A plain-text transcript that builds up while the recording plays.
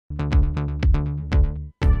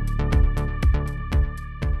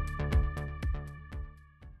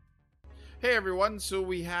Hey everyone, so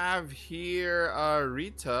we have here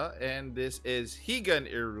Rita, and this is Higan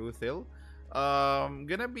Eruthyll.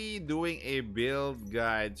 Gonna be doing a build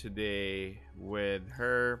guide today with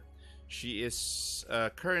her. She is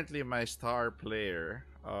currently my star player,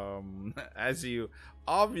 as you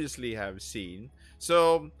obviously have seen.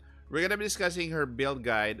 So we're gonna be discussing her build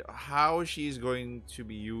guide, how she's going to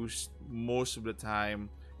be used most of the time,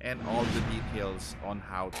 and all the details on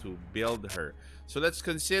how to build her. So let's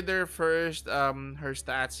consider first her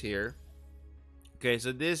stats here. Okay,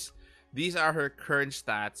 so these are her current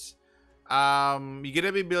stats. You're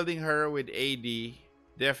gonna be building her with AD,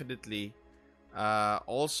 definitely.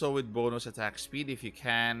 Also with bonus attack speed if you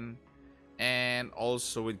can, and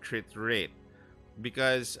also with crit rate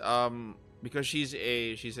because she's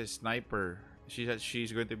a sniper.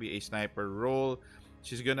 She's going to be a sniper role.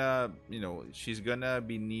 She's gonna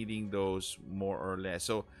be needing those more or less.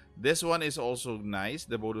 So this one is also nice,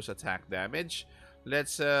 the bonus attack damage.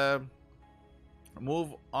 Let's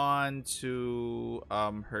move on to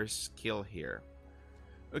her skill here.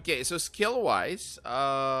 Okay, so skill wise,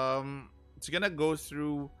 it's gonna go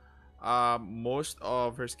through most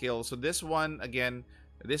of her skills. So this one again,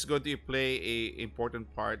 this is going to play a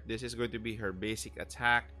important part. This is going to be her basic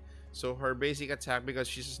attack. So her basic attack, because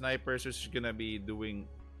she's a sniper, so she's gonna be doing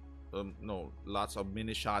no lots of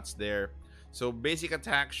mini shots there. So basic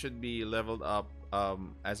attack should be leveled up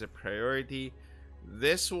as a priority.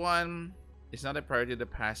 This one is not a priority. The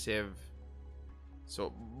passive,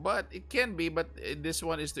 so, but it can be. But this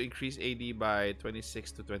one is to increase AD by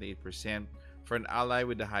 26 to 28% for an ally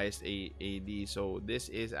with the highest AD. So this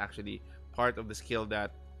is actually part of the skill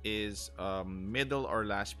that is middle or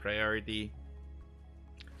last priority.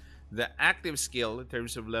 The active skill in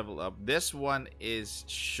terms of level up, this one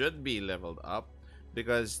should be leveled up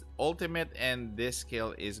because ultimate and this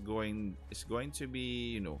skill is going to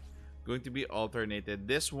be going to be alternated.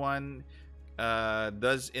 This one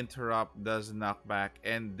does interrupt, does knockback,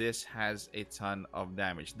 and this has a ton of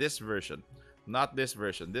damage. This version, not this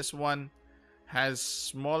version. This one has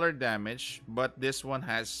smaller damage, but this one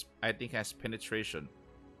has, I think, has penetration.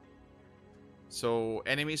 So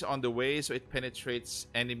enemies on the way, so it penetrates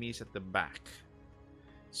enemies at the back.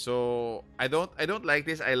 So I don't like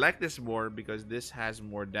this. I like this more because this has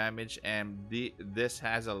more damage, and this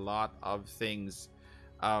has a lot of things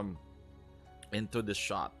into the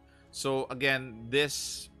shot. So again,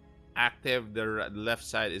 this active, the left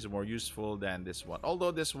side, is more useful than this one.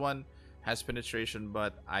 Although this one has penetration,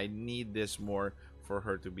 but I need this more for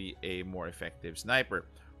her to be a more effective sniper.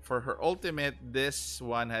 For her ultimate, this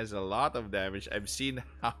one has a lot of damage. I've seen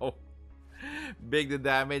how big the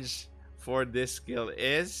damage for this skill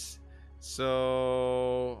is.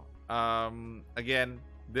 So again,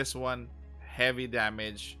 this one heavy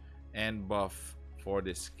damage and buff for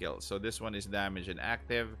this skill. So this one is damage and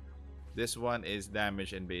active. This one is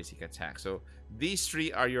damage and basic attack. So these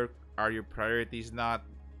three are your priorities, not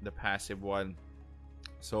the passive one.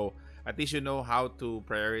 So at least you know how to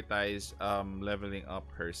prioritize leveling up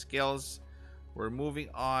her skills. We're moving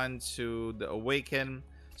on to the awaken.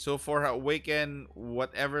 So for her awaken,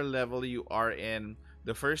 whatever level you are in,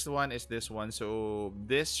 the first one is this one. So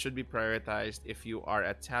this should be prioritized if you are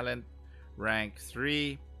at talent rank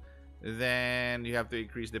 3. Then you have to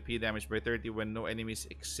increase the P damage by 30 when no enemies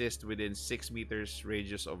exist within 6 meters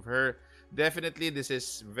radius of her. Definitely this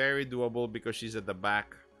is very doable because she's at the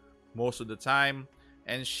back most of the time,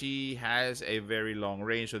 and she has a very long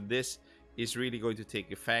range. So this is really going to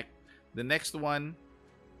take effect. The next one,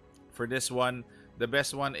 for this one, the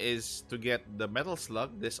best one is to get the metal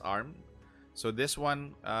slug, disarm. So this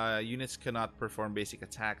one, units cannot perform basic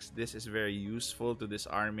attacks. This is very useful to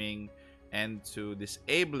disarming and to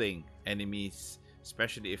disabling enemies,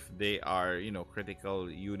 especially if they are, critical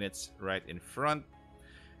units right in front.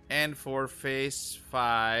 And for phase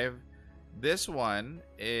 5, this one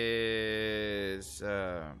is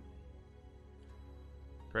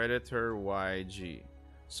Predator YG.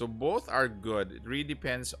 So both are good. It really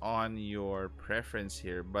depends on your preference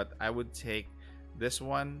here, but I would take this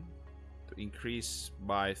one to increase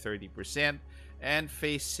by 30%. And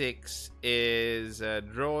phase 6 is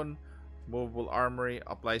drone movable armory,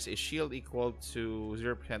 applies a shield equal to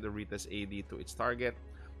 0% of Rita's AD to its target.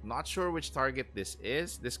 Not sure which target this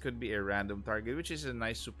is. This could be a random target, which is a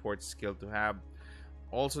nice support skill to have.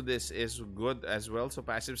 Also, this is good as well. So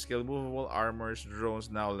passive skill, movable armors, drones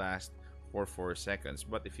now last for 4 seconds.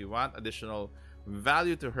 But if you want additional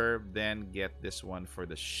value to her, then get this one for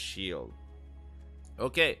the shield.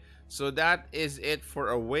 Okay, so that is it for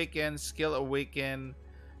awaken, skill awaken,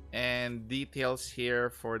 and details here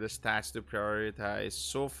for the stats to prioritize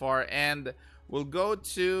so far. And we'll go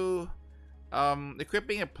to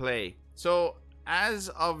Equipping a play. So as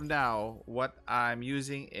of now, what I'm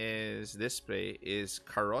using is this play is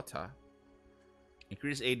Carota.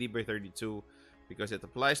 Increase AD by 32 because it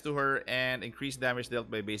applies to her, and increase damage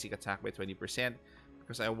dealt by basic attack by 20%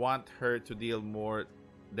 because I want her to deal more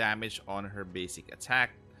damage on her basic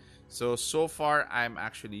attack. So far I'm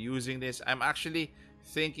actually using this. I'm actually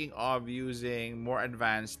thinking of using more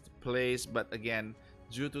advanced plays, but again,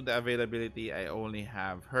 due to the availability, I only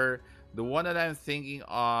have her. The one that I'm thinking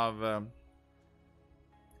of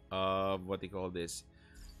what do you call this?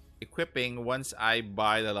 Equipping once I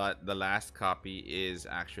buy the last copy is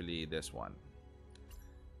actually this one.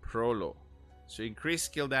 Prolo. So increase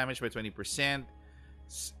skill damage by 20%.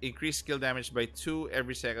 Increase skill damage by 2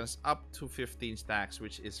 every seconds up to 15 stacks,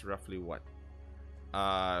 which is roughly what?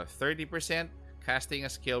 30%. Casting a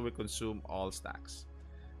skill will consume all stacks.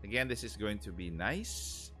 Again, this is going to be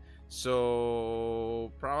nice.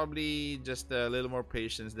 So probably just a little more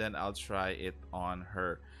patience, then I'll try it on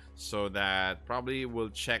her. So that probably will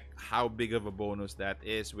check how big of a bonus that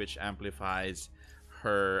is, which amplifies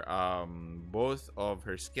her both of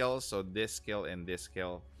her skills. So this skill and this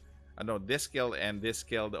skill. No, this skill and this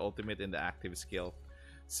skill, the ultimate and the active skill.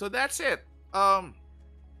 So that's it.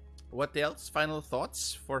 What else? Final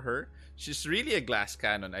thoughts for her. She's really a glass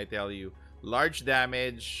cannon, I tell you. Large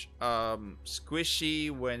damage, squishy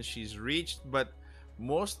when she's reached, but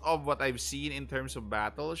most of what I've seen in terms of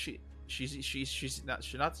battle, she's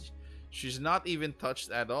not even touched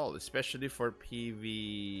at all, especially for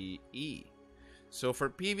PvE. So for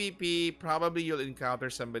PvP, probably you'll encounter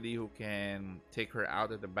somebody who can take her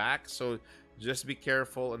out at the back. So just be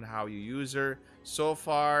careful on how you use her. So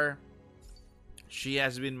far, she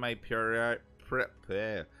has been my priority.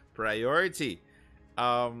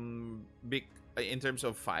 In terms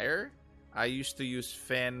of fire, I used to use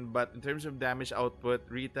Fen, but in terms of damage output,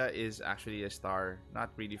 Rita is actually a star.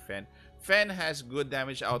 Not really Fen. Fen has good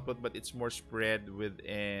damage output, but it's more spread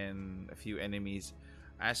within a few enemies.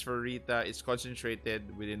 As for Rita, it's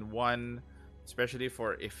concentrated within one, especially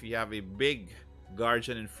for if you have a big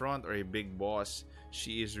guardian in front or a big boss.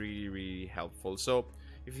 She is really, really helpful. So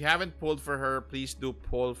if you haven't pulled for her, please do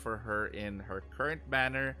pull for her in her current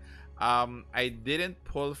banner. I didn't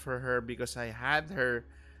pull for her because I had her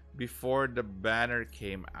before the banner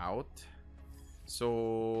came out.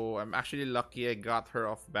 So I'm actually lucky I got her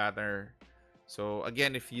off banner. So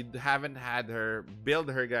again, if you haven't had her, build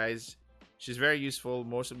her, guys. She's very useful.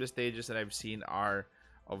 Most of the stages that I've seen are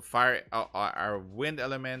of fire, are wind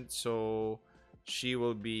element. So she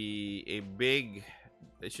will be a big.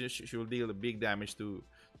 She will deal a big damage to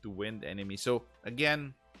wind enemies. So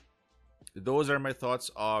again, those are my thoughts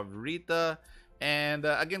of Rita. And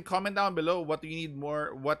again, comment down below what do you need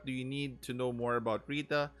more. What do you need to know more about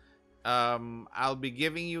Rita? I'll be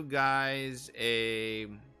giving you guys a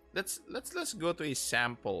let's go to a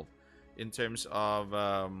sample in terms of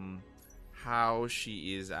how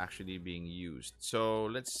she is actually being used. So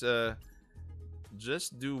let's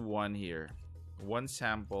just do one here, one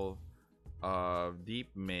sample of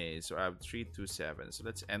Deep Maze. So I have 327. So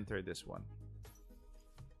let's enter this one.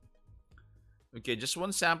 Okay, just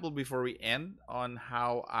one sample before we end on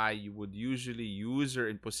how I would usually use her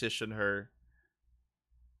and position her.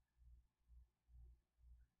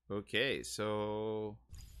 Okay, so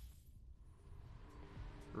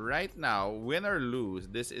right now, win or lose,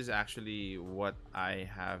 this is actually what I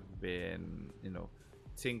have been,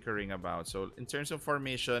 tinkering about. So in terms of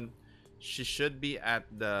formation, she should be at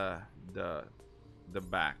the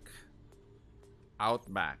back,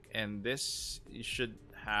 out back, and this should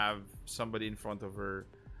have somebody in front of her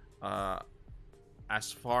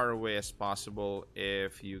as far away as possible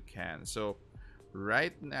if you can. So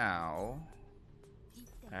right now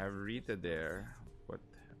I have Rita there, but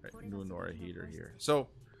Nuno or a healer here. So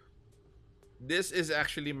this is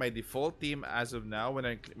actually my default team as of now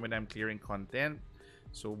when I'm clearing content.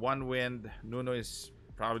 So one wind, Nuno is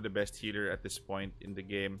probably the best healer at this point in the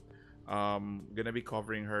game. Gonna be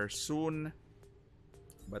covering her soon,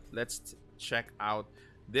 but let's check out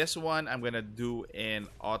this one. I'm gonna do in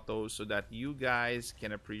auto so that you guys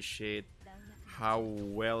can appreciate how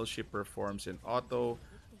well she performs in auto.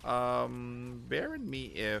 Bear with me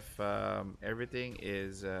if everything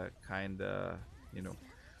is kinda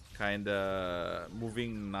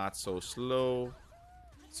moving not so slow.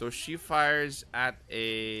 So she fires at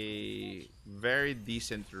a very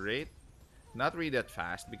decent rate, not really that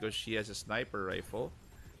fast because she has a sniper rifle.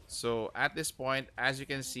 So at this point, as you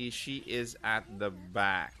can see, she is at the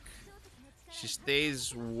back. She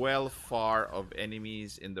stays well far of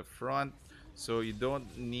enemies in the front, so you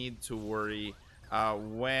don't need to worry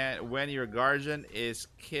When your guardian is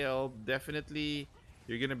killed, definitely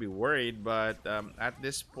you're gonna be worried. But at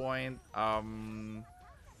this point, I'm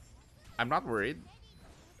not worried.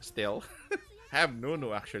 Still, have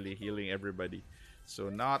Nunu actually healing everybody, so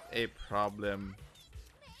not a problem.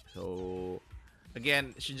 So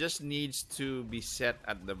again, she just needs to be set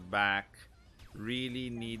at the back. Really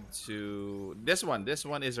need to this one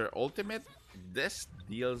is her ultimate. This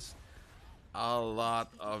deals a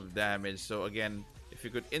lot of damage. So again, if you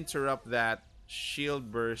could interrupt that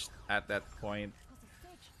shield burst at that point,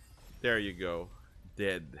 there you go.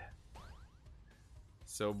 Dead.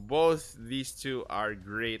 So both these two are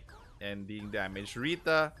great and dealing damage.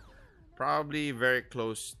 Rita probably very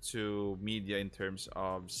close to Media in terms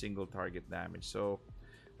of single target damage. So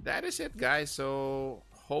that is it, guys. So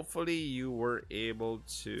hopefully you were able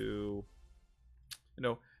to, you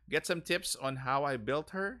know, get some tips on how I built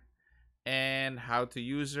her and how to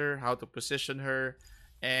use her, how to position her,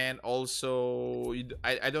 and also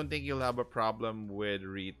I don't think you'll have a problem with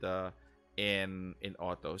Rita in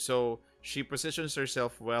auto. So she positions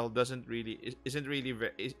herself well, doesn't really isn't really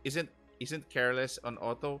isn't careless on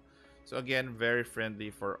auto. So again, very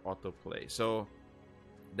friendly for auto play. So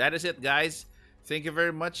that is it, guys. Thank you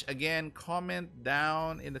very much. Again, comment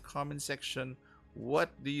down in the comment section. What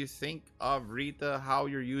do you think of Rita? How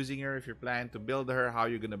you're using her? If you're planning to build her, how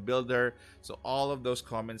you're gonna build her? So all of those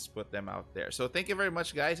comments, put them out there. So thank you very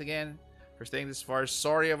much, guys, again for staying this far.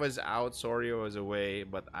 Sorry I was out. Sorry I was away,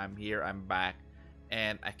 but I'm here. I'm back,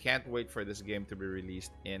 and I can't wait for this game to be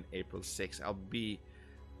released in April 6th. I'll be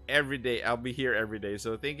every day. I'll be here every day.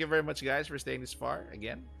 So thank you very much, guys, for staying this far.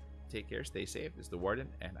 Again, take care, stay safe. This is the Warden,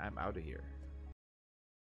 and I'm out of here.